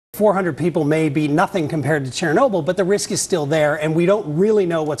400 people may be nothing compared to Chernobyl, but the risk is still there, and we don't really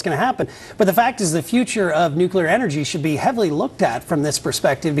know what's going to happen. But the fact is the future of nuclear energy should be heavily looked at from this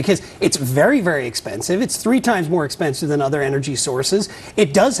perspective, because it's very, very expensive. It's 3 times more expensive than other energy sources.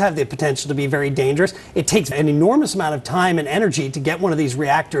 It does have the potential to be very dangerous. It takes an enormous amount of time and energy to get one of these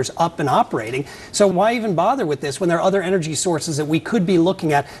reactors up and operating. So why even bother with this when there are other energy sources that we could be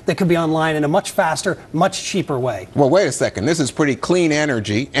looking at that could be online in a much faster, much cheaper way? Well, wait a second. This is pretty clean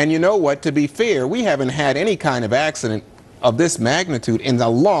energy. And you know what? To be fair, we haven't had any kind of accident of this magnitude in a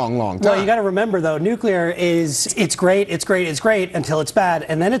long, long time. Well, you got to remember, though, nuclear is, it's great until it's bad,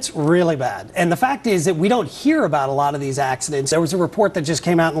 and then it's really bad. And the fact is that we don't hear about a lot of these accidents. There was a report that just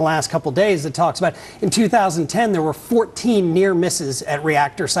came out in the last couple days that talks about in 2010 there were 14 near misses at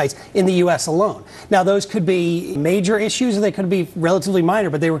reactor sites in the U.S. alone. Now, those could be major issues or they could be relatively minor,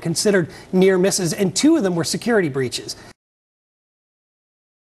 but they were considered near misses, and 2 of them were security breaches.